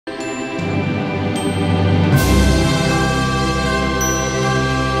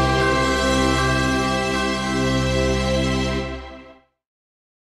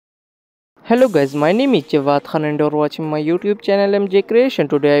Hello guys, my name is Jawad Khan and you're watching my YouTube channel MJ Creation.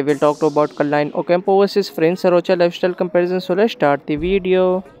 Today I will talk about Carlyn Ocampo vs Freen Sarocha lifestyle comparison. So let's start the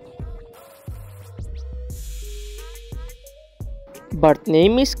video. Birth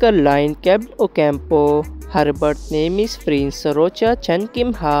name is Carlyn Ocampo. Her birth name is Freen Sarocha Chan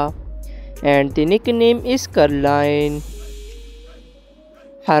Kim Ha and the nickname is Carlyn.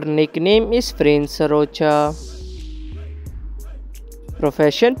 Her nickname is Freen Sarocha.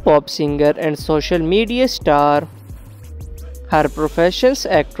 Profession pop singer and social media star. Her professions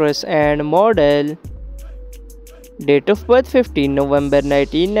actress and model. Date of birth 15 November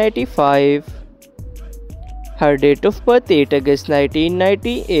 1995. Her date of birth 8 August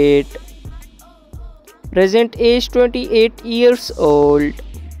 1998. Present age 28 years old.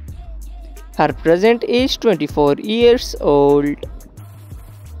 Her present age 24 years old.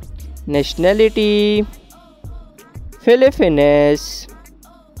 Nationality Philippines.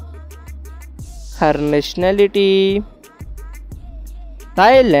 Her nationality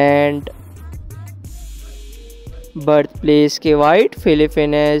Thailand. Birthplace Kuwait,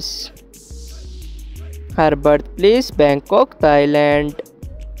 Philippines. Her birthplace Bangkok, Thailand.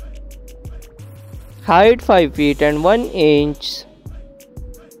 Height 5 feet and 1 inch.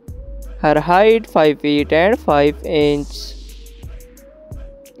 Her height 5 feet and 5 inch.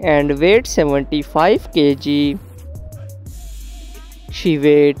 And weight 75 kg. She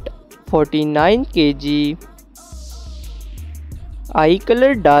weighed 49 kg. Eye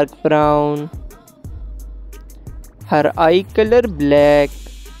color dark brown. Her eye color black.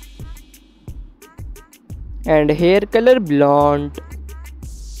 And hair color blonde.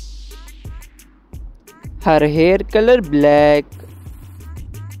 Her hair color black.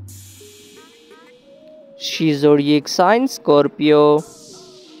 She zodiac sign Scorpio.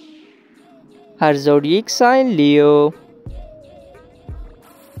 Her zodiac sign Leo.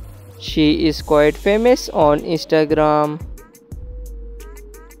 She is quite famous on Instagram.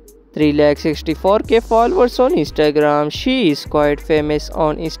 3,64,000 followers on Instagram. She is quite famous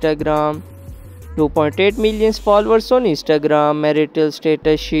on Instagram. 2.8 million followers on Instagram. Marital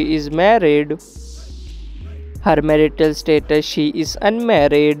status, she is married. Her marital status, she is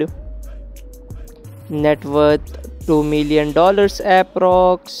unmarried. Net worth $2 million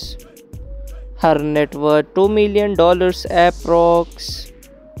approx. Her net worth $2 million approx.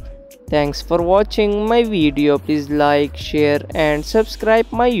 Thanks for watching my video. Please like, share and subscribe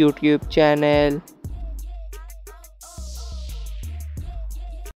my YouTube channel.